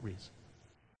adequate reason.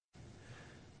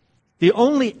 The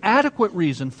only adequate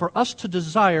reason for us to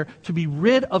desire to be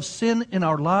rid of sin in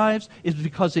our lives is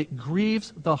because it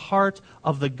grieves the heart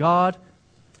of the God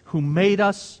who made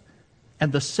us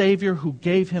and the Savior who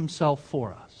gave Himself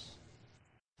for us.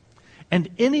 And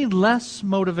any less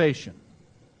motivation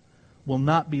will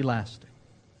not be lasting.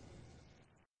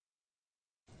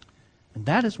 And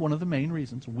that is one of the main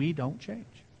reasons we don't change.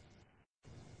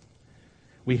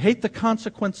 We hate the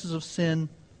consequences of sin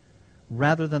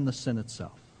rather than the sin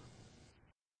itself.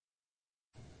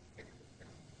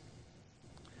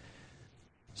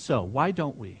 So, why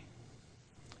don't we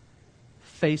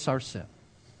face our sin?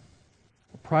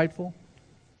 We're prideful.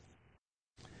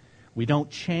 We don't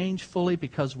change fully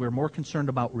because we're more concerned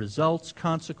about results,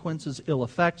 consequences, ill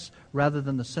effects, rather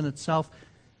than the sin itself.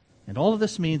 And all of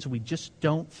this means we just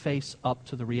don't face up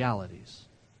to the realities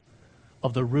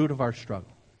of the root of our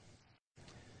struggle.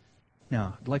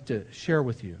 Now, I'd like to share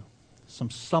with you some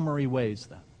summary ways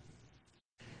then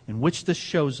in which this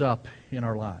shows up in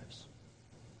our lives.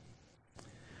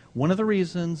 One of the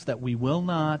reasons that we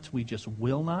just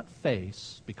will not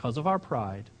face, because of our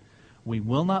pride, we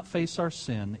will not face our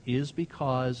sin is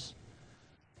because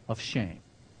of shame.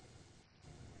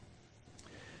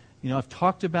 I've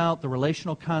talked about the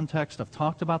relational context. I've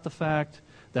talked about the fact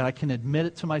that I can admit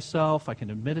it to myself. I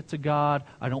can admit it to God.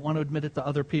 I don't want to admit it to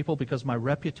other people because my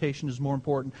reputation is more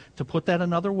important. To put that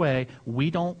another way,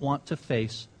 we don't want to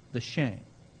face the shame.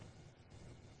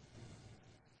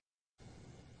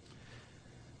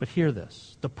 But hear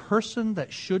this. The person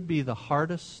that should be the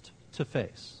hardest to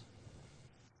face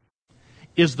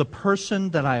is the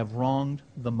person that I have wronged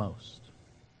the most.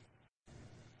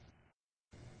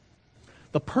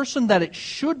 The person that it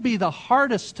should be the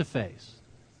hardest to face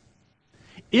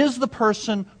is the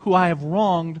person who I have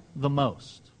wronged the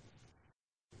most.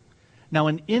 Now,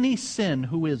 in any sin,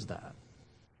 who is that?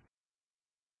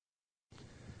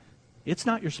 It's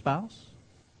not your spouse.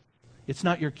 It's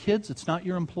not your kids. It's not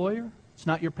your employer. It's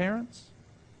not your parents.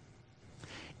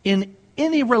 In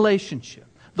any relationship,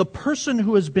 the person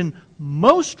who has been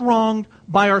most wronged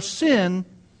by our sin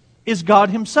is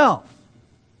God Himself.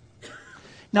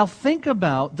 Now think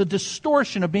about the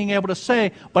distortion of being able to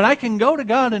say, but I can go to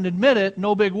God and admit it,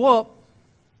 no big whoop.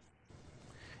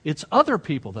 It's other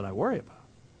people that I worry about.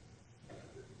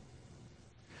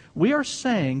 We are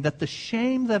saying that the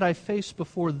shame that I face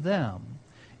before them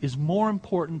is more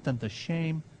important than the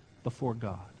shame before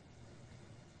God.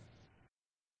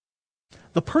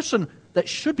 The person that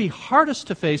should be hardest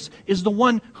to face is the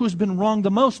one who's been wronged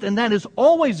the most, and that is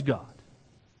always God.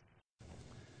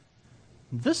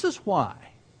 This is why,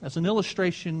 as an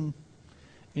illustration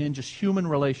in just human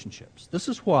relationships, this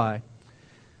is why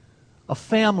a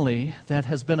family that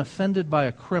has been offended by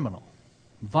a criminal,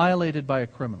 violated by a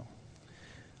criminal,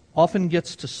 often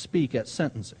gets to speak at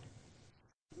sentencing.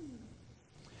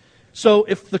 So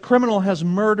if the criminal has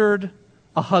murdered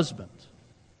a husband,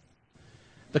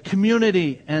 the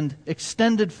community and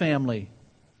extended family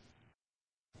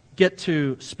get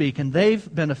to speak, and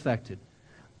they've been affected.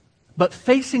 But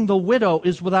facing the widow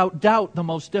is without doubt the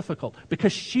most difficult,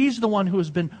 because she's the one who has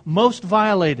been most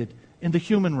violated in the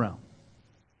human realm.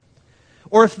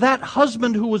 Or if that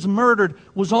husband who was murdered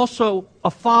was also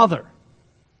a father,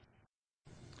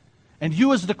 and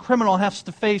you as the criminal have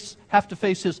to face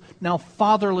his now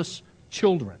fatherless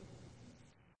children.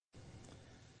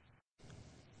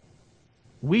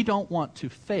 We don't want to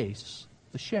face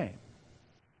the shame.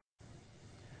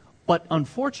 But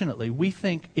unfortunately, we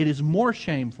think it is more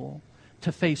shameful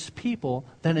to face people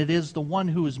than it is the one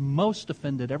who is most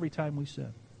offended every time we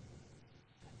sin,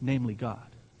 namely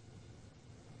God.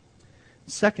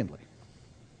 Secondly,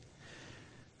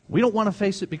 we don't want to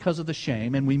face it because of the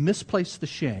shame, and we misplace the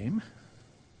shame.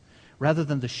 Rather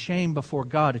than the shame before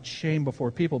God, it's shame before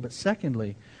people. But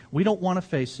secondly, we don't want to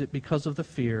face it because of the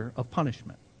fear of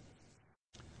punishment.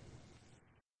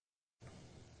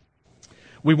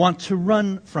 We want to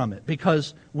run from it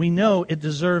because we know it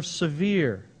deserves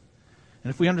severe, and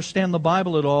if we understand the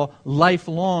Bible at all,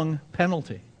 lifelong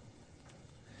penalty.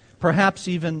 Perhaps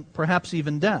even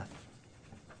death.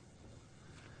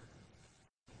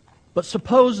 But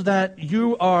suppose the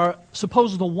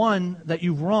one that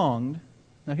you've wronged,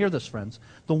 now hear this, friends,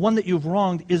 the one that you've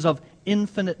wronged is of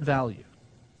infinite value.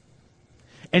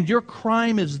 And your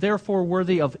crime is therefore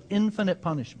worthy of infinite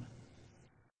punishment.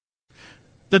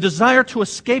 The desire to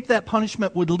escape that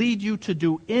punishment would lead you to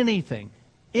do anything,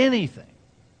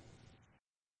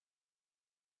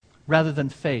 rather than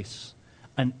face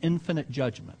an infinite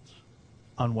judgment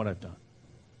on what I've done.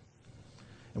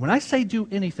 And when I say do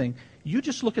anything, you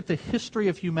just look at the history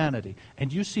of humanity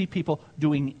and you see people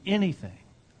doing anything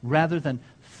rather than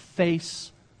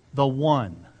face the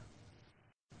one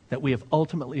that we have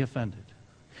ultimately offended.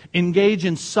 Engage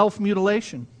in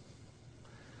self-mutilation.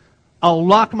 I'll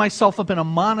lock myself up in a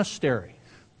monastery.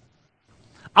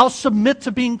 I'll submit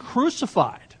to being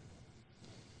crucified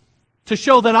to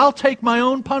show that I'll take my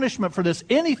own punishment for this.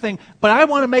 Anything, but I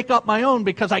want to make up my own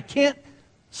because I can't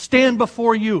stand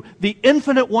before you, the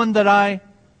infinite one that I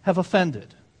have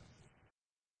offended.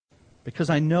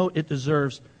 Because I know it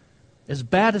deserves as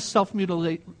bad as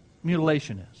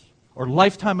self-mutilation is, or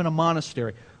lifetime in a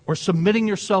monastery, or submitting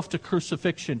yourself to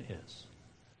crucifixion is.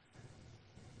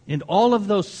 In all of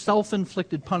those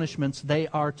self-inflicted punishments, they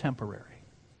are temporary.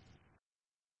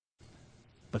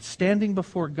 But standing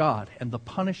before God and the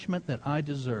punishment that I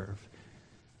deserve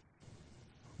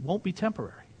won't be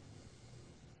temporary.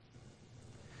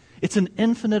 It's an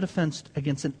infinite offense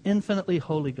against an infinitely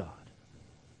holy God.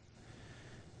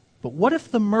 But what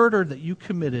if the murder that you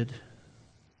committed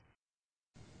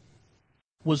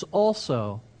was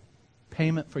also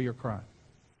payment for your crime.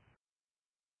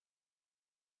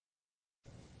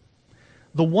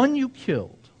 The one you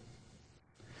killed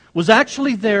was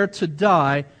actually there to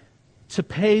die to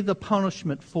pay the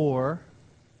punishment for,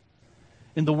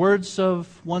 in the words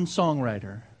of one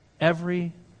songwriter,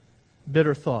 every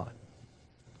bitter thought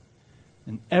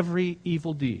and every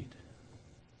evil deed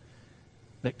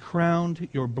that crowned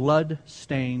your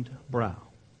blood-stained brow.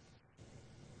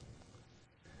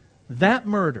 That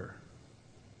murder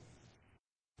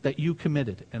that you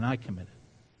committed and I committed,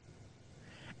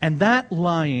 and that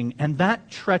lying, and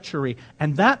that treachery,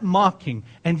 and that mocking,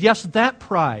 and yes, that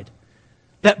pride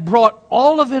that brought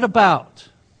all of it about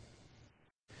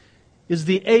is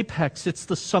the apex, it's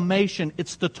the summation,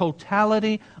 it's the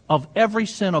totality of every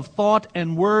sin of thought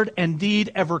and word and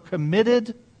deed ever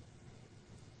committed.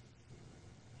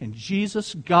 And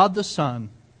Jesus, God the Son,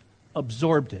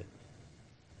 absorbed it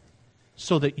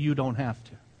so that you don't have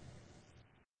to.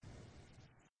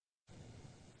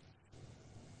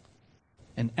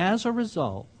 And as a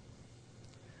result,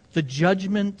 the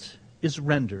judgment is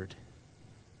rendered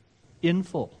in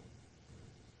full.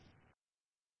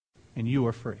 And you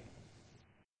are free.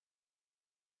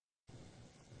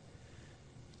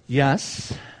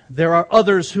 Yes, there are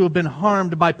others who have been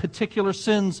harmed by particular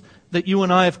sins that you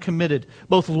and I have committed,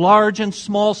 both large and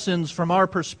small sins from our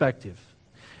perspective.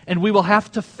 And we will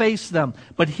have to face them.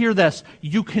 But hear this,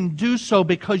 you can do so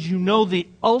because you know the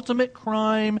ultimate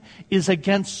crime is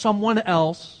against someone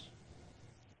else.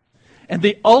 And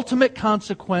the ultimate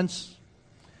consequence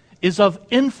is of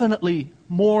infinitely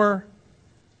more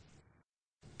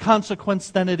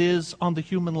consequence than it is on the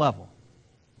human level.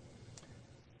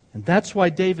 And that's why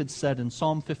David said in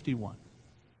Psalm 51,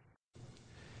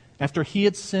 after he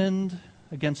had sinned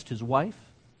against his wife,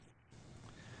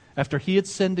 after he had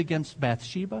sinned against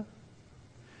Bathsheba,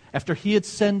 after he had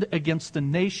sinned against the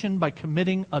nation by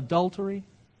committing adultery,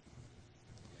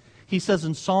 he says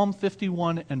in Psalm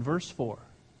 51 and verse 4,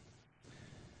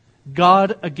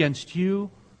 God, against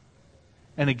you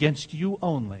and against you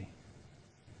only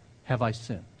have I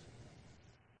sinned.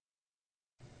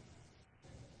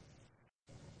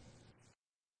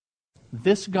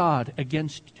 This God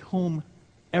against whom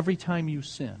every time you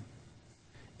sin,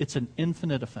 it's an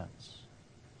infinite offense.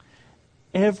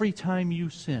 Every time you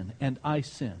sin, and I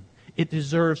sin, it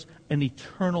deserves an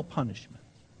eternal punishment.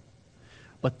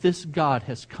 But this God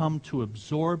has come to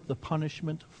absorb the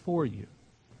punishment for you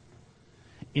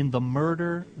in the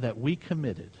murder that we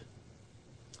committed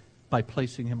by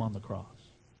placing Him on the cross.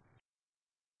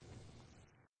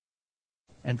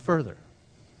 And further,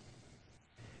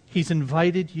 He's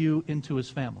invited you into His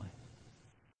family.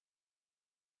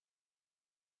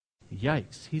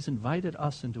 Yikes, He's invited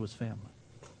us into His family.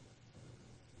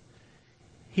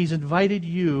 He's invited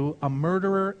you, a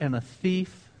murderer and a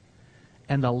thief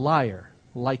and a liar,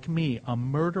 like me, a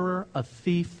murderer, a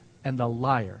thief, and a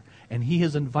liar. And He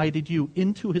has invited you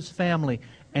into His family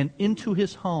and into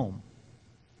His home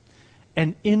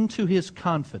and into His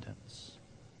confidence.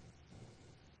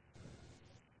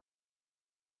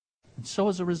 And so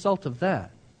as a result of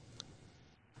that,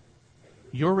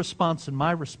 your response and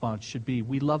my response should be,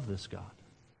 we love this God.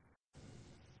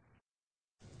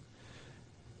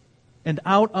 And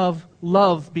out of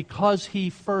love, because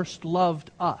He first loved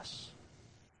us,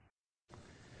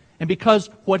 and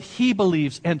because what He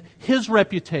believes and His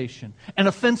reputation and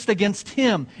offense against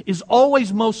Him is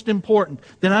always most important,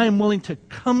 then I am willing to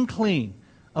come clean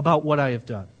about what I have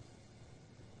done.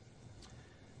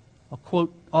 I'll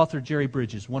quote author Jerry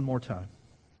Bridges one more time.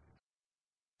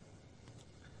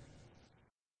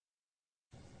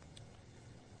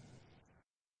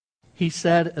 He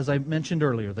said, as I mentioned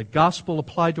earlier, the gospel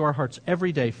applied to our hearts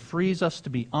every day frees us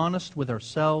to be honest with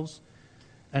ourselves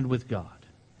and with God.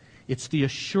 It's the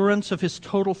assurance of His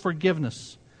total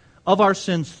forgiveness of our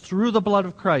sins through the blood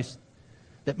of Christ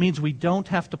that means we don't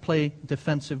have to play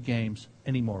defensive games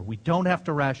anymore. We don't have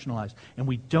to rationalize, and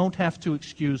we don't have to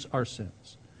excuse our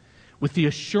sins. With the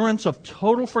assurance of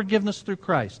total forgiveness through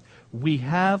Christ, we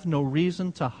have no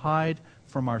reason to hide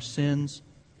from our sins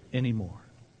anymore.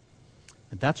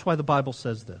 And that's why the Bible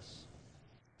says this.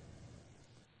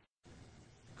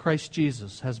 Christ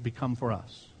Jesus has become for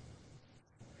us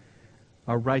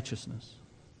our righteousness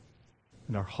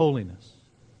and our holiness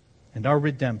and our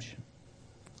redemption.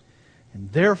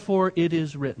 And therefore it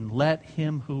is written, let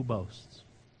him who boasts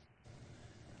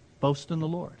boast in the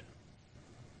Lord.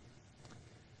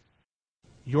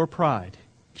 Your pride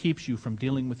keeps you from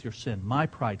dealing with your sin. My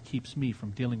pride keeps me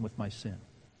from dealing with my sin.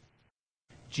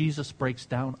 Jesus breaks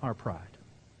down our pride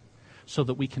so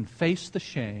that we can face the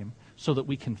shame, so that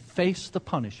we can face the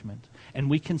punishment and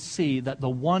we can see that the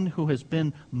one who has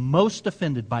been most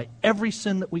offended by every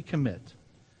sin that we commit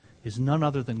is none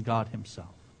other than God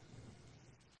Himself.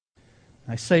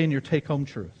 I say in your take-home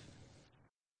truth,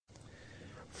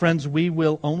 friends, we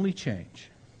will only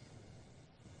change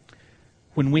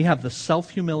when we have the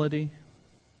self-humility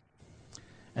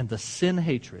and the sin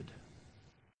hatred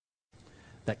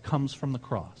that comes from the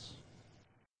cross.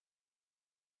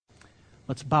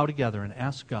 Let's bow together and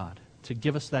ask God to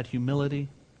give us that humility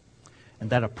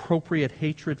and that appropriate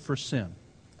hatred for sin,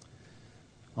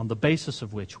 on the basis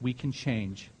of which we can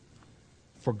change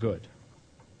for good.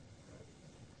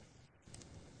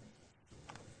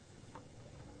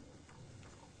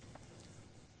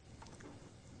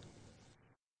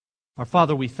 Our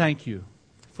Father, we thank You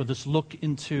for this look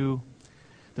into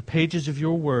the pages of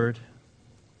Your Word,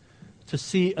 to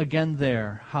see again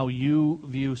there how You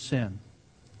view sin.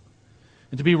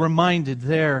 And to be reminded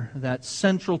there that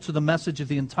central to the message of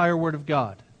the entire Word of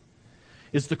God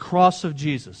is the cross of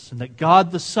Jesus, and that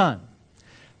God the Son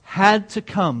had to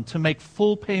come to make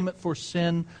full payment for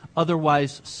sin,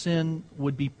 otherwise sin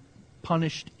would be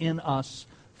punished in us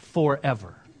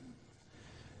forever.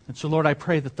 And so, Lord, I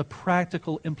pray that the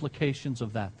practical implications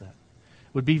of that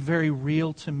would be very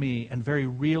real to me and very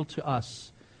real to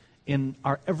us in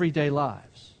our everyday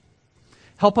lives.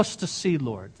 Help us to see,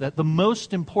 Lord, that the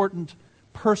most important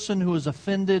person who is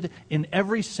offended in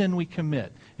every sin we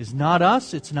commit is not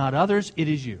us, it's not others, it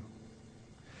is You.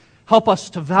 Help us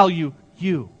to value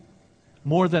You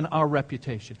more than our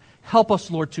reputation. Help us,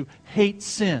 Lord, to hate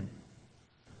sin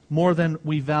more than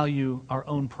we value our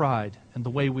own pride and the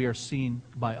way we are seen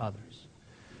by others.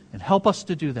 And help us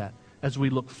to do that as we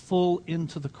look full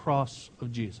into the cross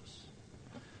of Jesus,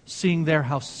 seeing there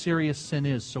how serious sin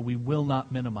is so we will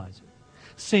not minimize it.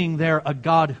 Seeing there a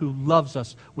God who loves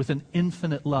us with an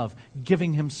infinite love,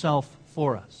 giving Himself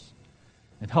for us.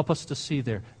 And help us to see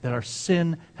there that our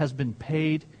sin has been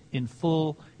paid in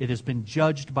full. It has been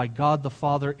judged by God the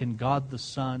Father and God the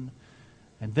Son.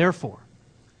 And therefore,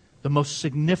 the most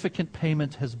significant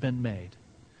payment has been made.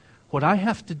 What I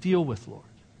have to deal with, Lord,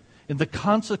 in the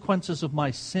consequences of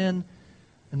my sin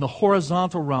in the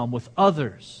horizontal realm with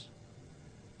others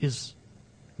is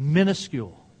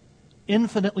minuscule,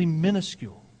 infinitely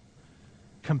minuscule,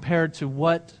 compared to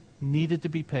what needed to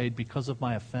be paid because of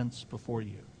my offense before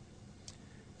You.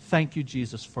 Thank You,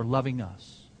 Jesus, for loving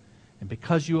us. And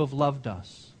because You have loved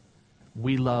us,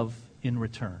 we love in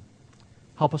return.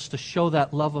 Help us to show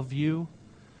that love of You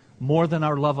more than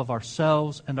our love of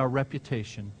ourselves and our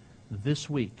reputation this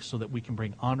week, so that we can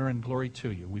bring honor and glory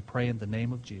to You. We pray in the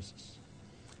name of Jesus.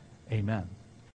 Amen.